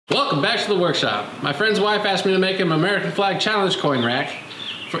Welcome back to the workshop. My friend's wife asked me to make him an American flag challenge coin rack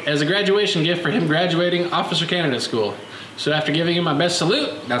as a graduation gift for him graduating Officer Candidate School. So after giving him my best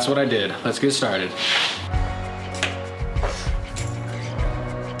salute, that's what I did. Let's get started.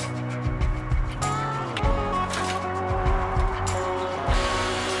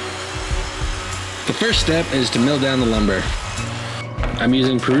 The first step is to mill down the lumber. I'm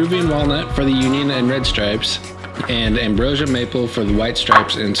using Peruvian walnut for the union and red stripes, and ambrosia maple for the white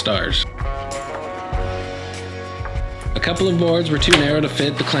stripes and stars. A couple of boards were too narrow to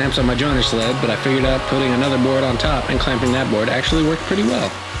fit the clamps on my joiner sled, but I figured out putting another board on top and clamping that board actually worked pretty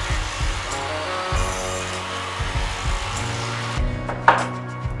well.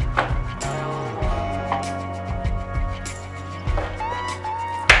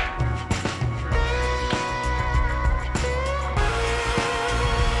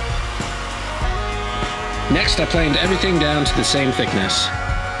 Next, I planed everything down to the same thickness.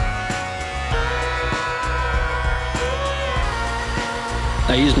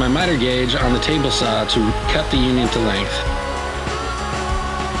 I used my miter gauge on the table saw to cut the union to length.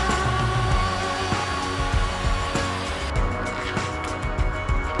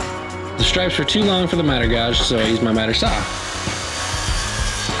 The stripes were too long for the miter gauge, so I used my miter saw.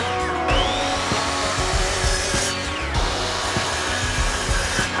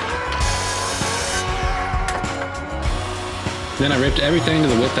 Then I ripped everything to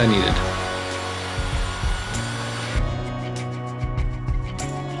the width I needed.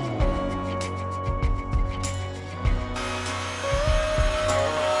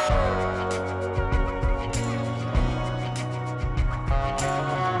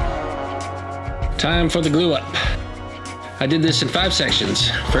 Time for the glue up. I did this in 5 sections.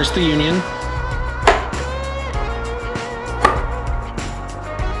 First the union,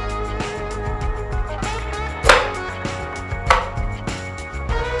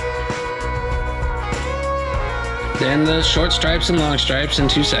 then the short stripes and long stripes in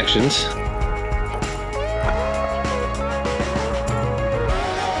 2 sections.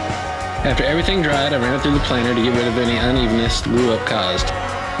 After everything dried, I ran it through the planer to get rid of any unevenness the glue up caused.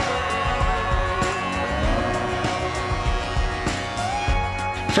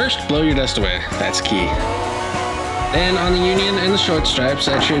 First, blow your dust away. That's key. Then on the union and the short stripes,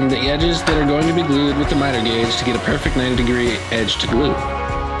 I trimmed the edges that are going to be glued with the miter gauge to get a perfect 90-degree edge to glue.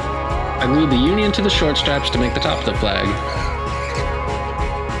 I glued the union to the short stripes to make the top of the flag.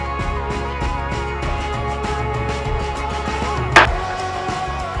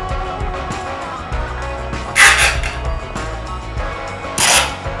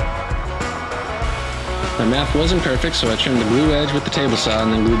 My math wasn't perfect, so I trimmed the glue edge with the table saw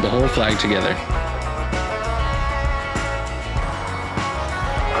and then glued the whole flag together.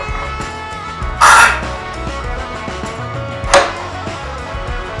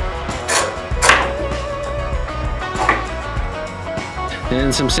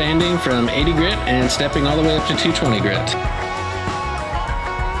 Then some sanding from 80 grit and stepping all the way up to 220 grit.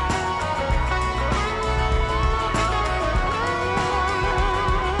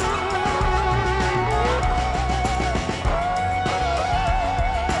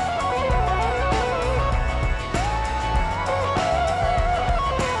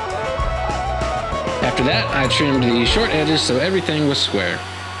 After that, I trimmed the short edges so everything was square.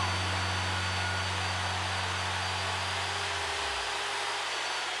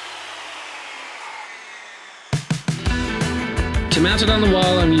 To mount it on the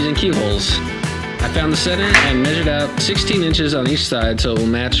wall, I'm using keyholes. I found the center and measured out 16 inches on each side so it will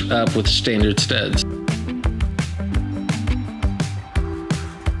match up with standard studs.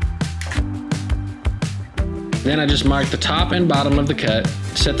 Then I just marked the top and bottom of the cut,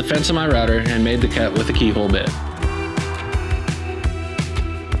 set the fence on my router, and made the cut with a keyhole bit.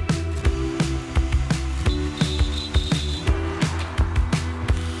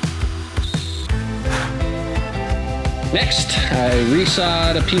 Next, I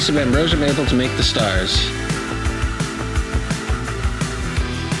resawed a piece of ambrosia maple to make the stars.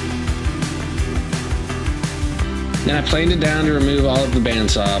 Then I planed it down to remove all of the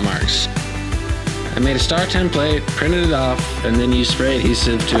bandsaw marks. I made a star template, printed it off, and then used spray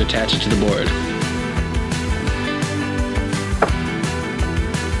adhesive to attach it to the board.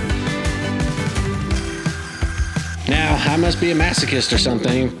 Now, I must be a masochist or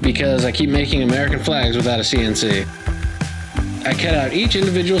something because I keep making American flags without a CNC. I cut out each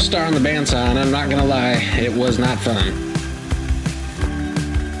individual star on the bandsaw, and I'm not gonna lie, it was not fun.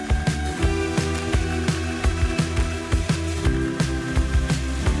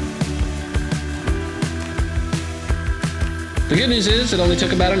 The good news is it only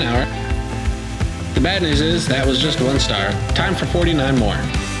took about an hour. The bad news is that was just one star. Time for 49 more.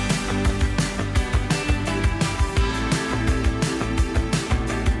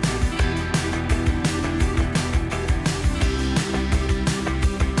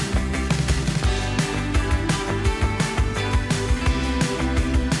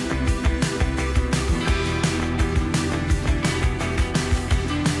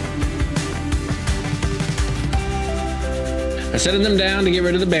 I set them down to get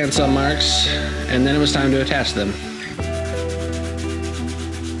rid of the bandsaw marks, and then it was time to attach them.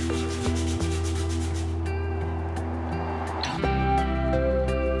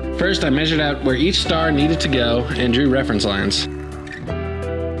 First, I measured out where each star needed to go and drew reference lines.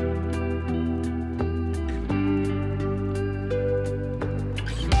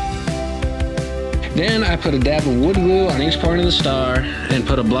 Then I put a dab of wood glue on each point of the star and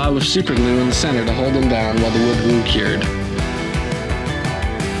put a blob of super glue in the center to hold them down while the wood glue cured.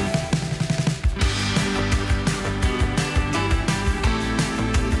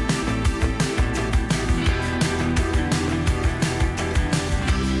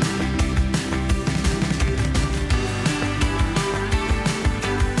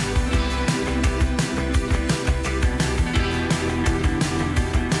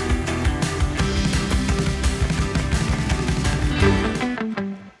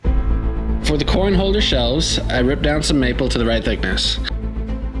 For the coin holder shelves, I ripped down some maple to the right thickness.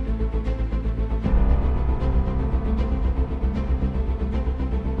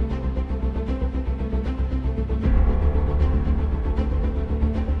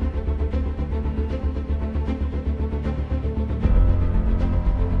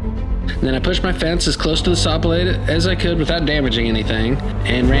 Then I pushed my fence as close to the saw blade as I could without damaging anything,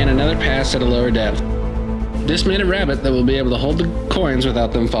 and ran another pass at a lower depth. This made a rabbet that will be able to hold the coins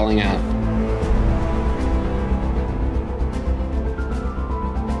without them falling out.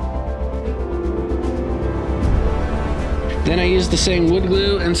 Then I used the same wood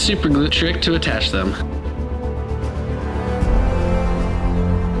glue and super glue trick to attach them.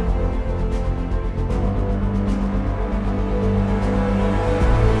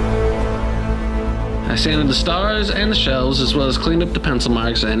 I sanded the stars and the shelves, as well as cleaned up the pencil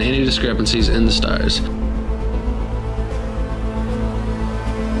marks and any discrepancies in the stars.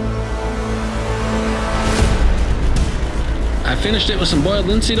 I finished it with some boiled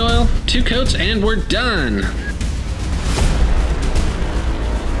linseed oil, 2 coats, and we're done!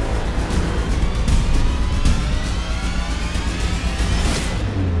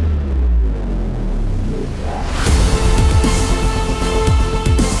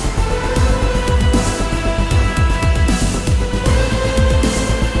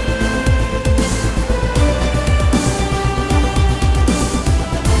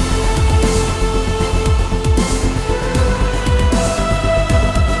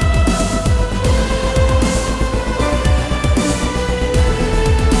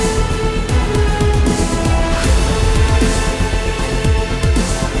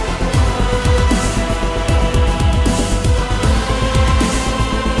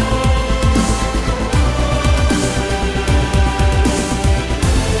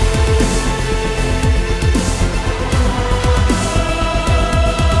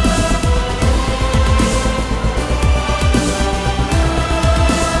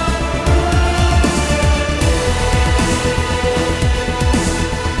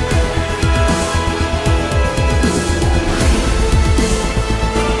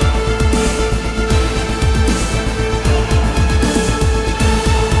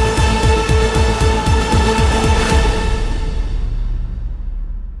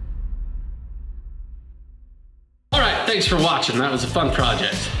 Thanks for watching. That was a fun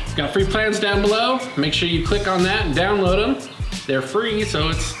project. Got free plans down below. Make sure you click on that and download them. They're free, so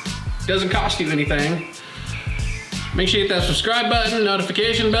it doesn't cost you anything. Make sure you hit that subscribe button,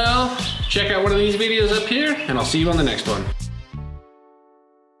 notification bell. Check out one of these videos up here, and I'll see you on the next one.